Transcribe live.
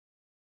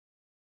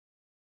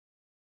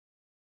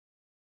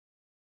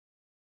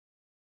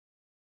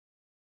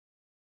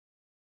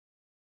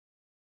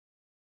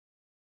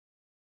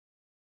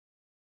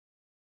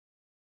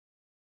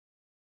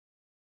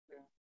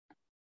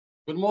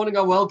Good morning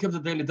and welcome to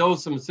Daily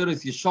Dose of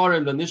Mesilas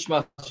Yersharim, the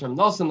Nishma Shem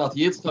Nosan, Nat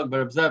Yitzchak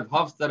Berebzev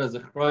Hafstad as a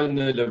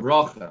Chroine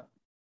Levracha.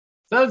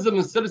 Says the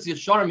Mesilas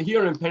Yersharim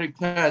here in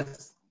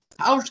Perek,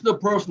 how should a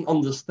person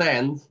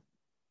understand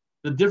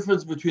the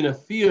difference between a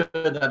fear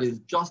that is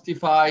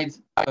justified,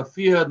 a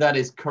fear that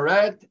is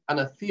correct,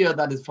 and a fear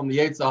that is from the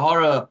Yetzer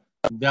Hara,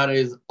 that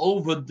is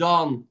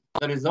overdone,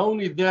 that is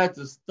only there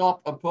to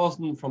stop a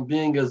person from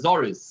being a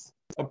Zoris?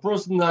 A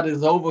person that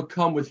is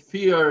overcome with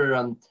fear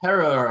and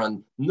terror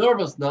and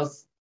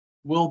nervousness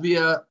will be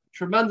a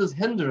tremendous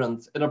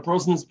hindrance in a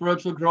person's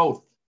spiritual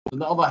growth. On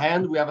the other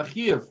hand, we have a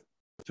chiyuv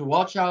to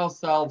watch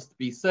ourselves, to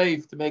be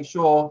safe, to make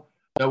sure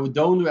that we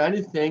don't do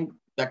anything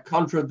that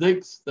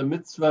contradicts the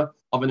mitzvah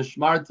of an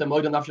ishmartem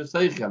oida nafshe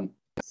seichem.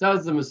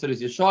 Says the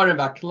Mesilas Yersharim,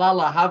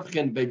 v'klala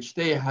havchen bein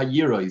shtei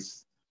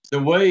hayiros. The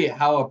way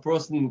how a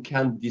person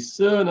can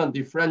discern and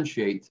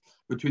differentiate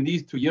between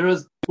these two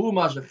years.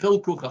 Chazal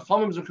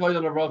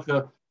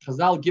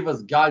give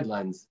us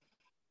guidelines.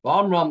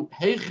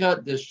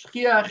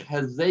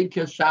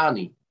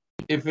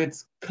 If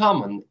it's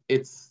common,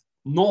 it's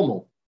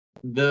normal,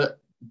 the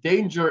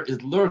danger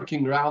is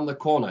lurking around the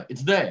corner.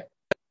 It's there.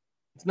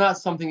 It's not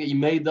something that you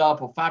made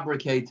up or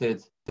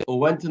fabricated or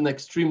went to an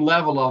extreme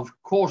level of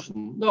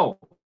caution. No.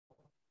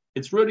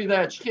 It's really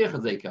there. In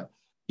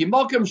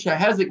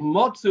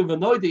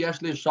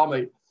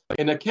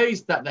a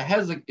case that the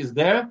hezek is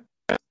there,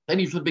 then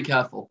you should be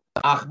careful.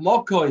 In a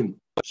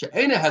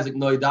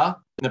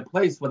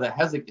place where the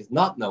hezek is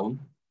not known,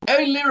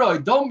 hey Leroy,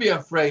 don't be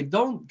afraid.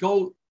 Don't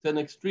go to an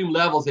extreme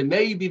level. Say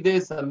maybe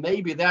this and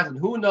maybe that, and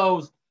who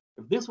knows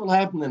if this will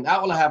happen and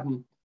that will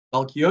happen.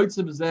 Anything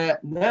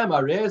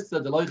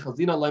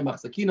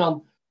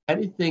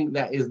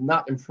that is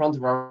not in front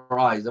of our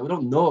eyes that we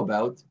don't know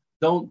about,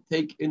 don't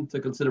take into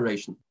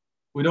consideration.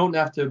 We don't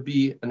have to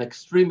be an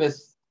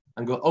extremist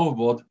and go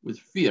overboard with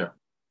fear.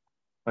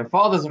 My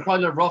father,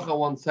 Zechariah Rocha,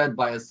 once said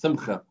by a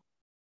simcha,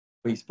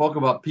 when he spoke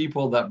about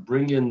people that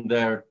bring in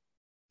their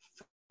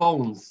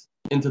phones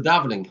into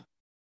davening,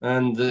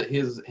 and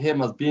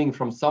him as being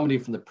from somebody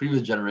from the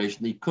previous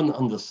generation, he couldn't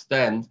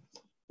understand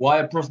why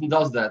a person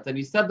does that. And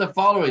he said the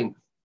following: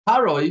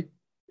 Paroi,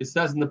 it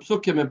says in the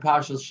Psukim in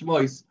Parshas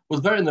Shmois, was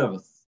very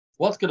nervous.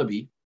 What's going to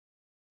be?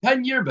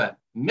 10 years back,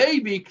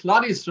 maybe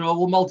Klal Yisrael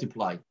will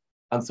multiply.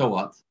 And so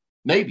what?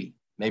 Maybe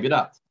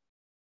not.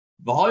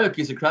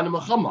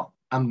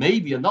 And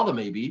maybe another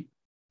maybe,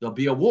 there'll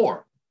be a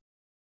war.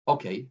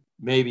 Okay,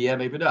 maybe yeah,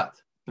 maybe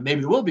not. But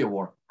maybe there will be a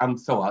war. And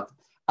so what?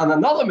 And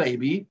another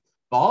maybe,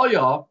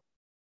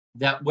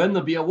 that when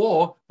there'll be a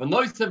war, and the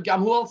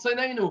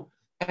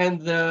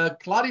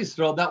Klal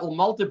Yisrael that will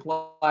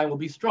multiply and will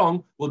be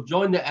strong will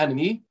join the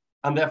enemy,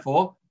 and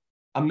therefore,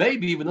 and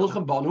maybe and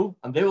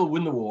they will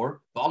win the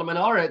war,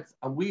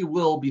 and we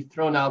will be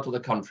thrown out of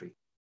the country.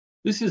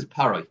 This is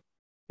Perek.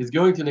 He's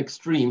going to an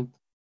extreme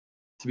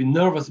to be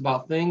nervous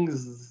about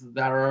things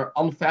that are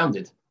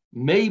unfounded.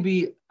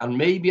 Maybe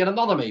and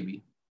another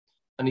maybe.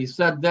 And he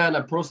said then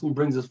a person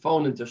brings his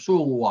phone into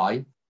shul.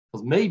 Why?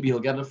 Because maybe he'll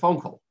get a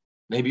phone call.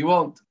 Maybe he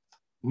won't.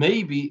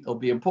 Maybe it'll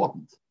be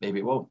important. Maybe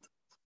it won't.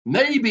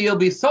 Maybe it'll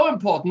be so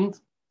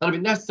important that it'll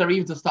be necessary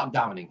even to stop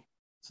davening.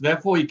 So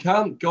therefore he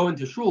can't go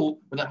into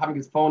shul without having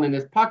his phone in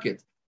his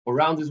pocket or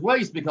around his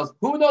waist, because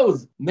who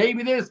knows?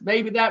 Maybe this,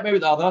 maybe that, maybe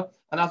the other.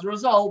 And as a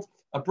result,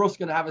 a person's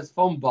going to have his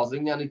phone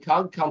buzzing and he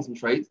can't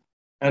concentrate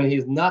and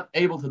he's not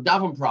able to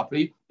daven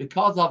properly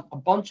because of a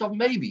bunch of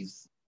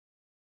maybes.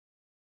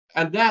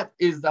 And that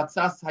is that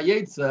Sas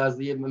Hayetza, as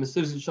the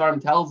Mesilas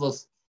Yersharim tells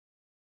us,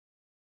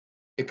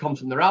 it comes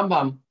from the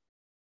Rambam,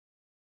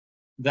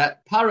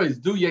 that Paras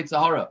do Yetzer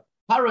Hara.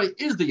 Para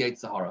is the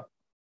Yetzer Hara.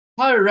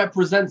 Para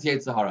represents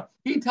Yetzer Hara.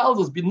 He tells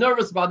us, be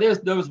nervous about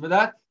this, nervous about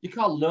that. You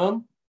can't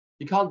learn.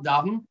 You can't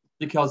daven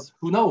because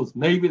who knows?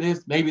 Maybe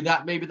this, maybe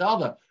that, maybe the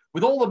other.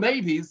 With all the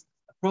maybes,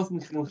 a person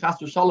can chas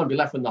v'shalom be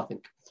left with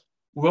nothing.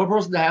 Well, a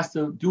person has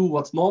to do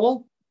what's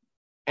normal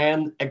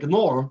and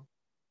ignore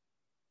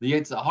the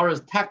Yetzer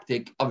Hara's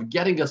tactic of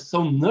getting us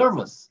so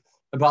nervous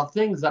about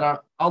things that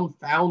are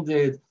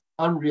unfounded,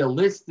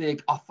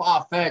 unrealistic,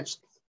 far-fetched.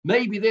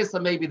 Maybe this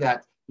or maybe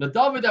that.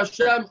 David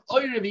Hashem,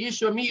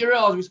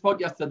 as we spoke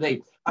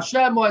yesterday.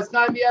 Hashem,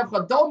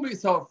 don't be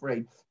so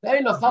afraid.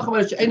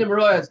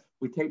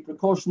 We take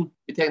precaution,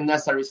 we take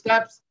necessary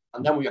steps,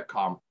 and then we are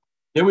calm.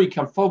 Then we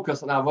can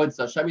focus on our avodas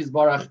Hashem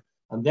Yisbarach,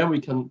 and then we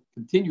can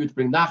continue to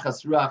bring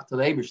nachas ruach to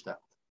the Eibishter.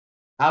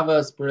 Have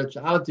a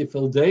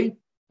spirituality-filled day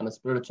and a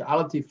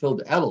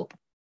spirituality-filled Elul.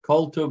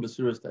 Kol tov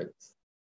b'suras tevis.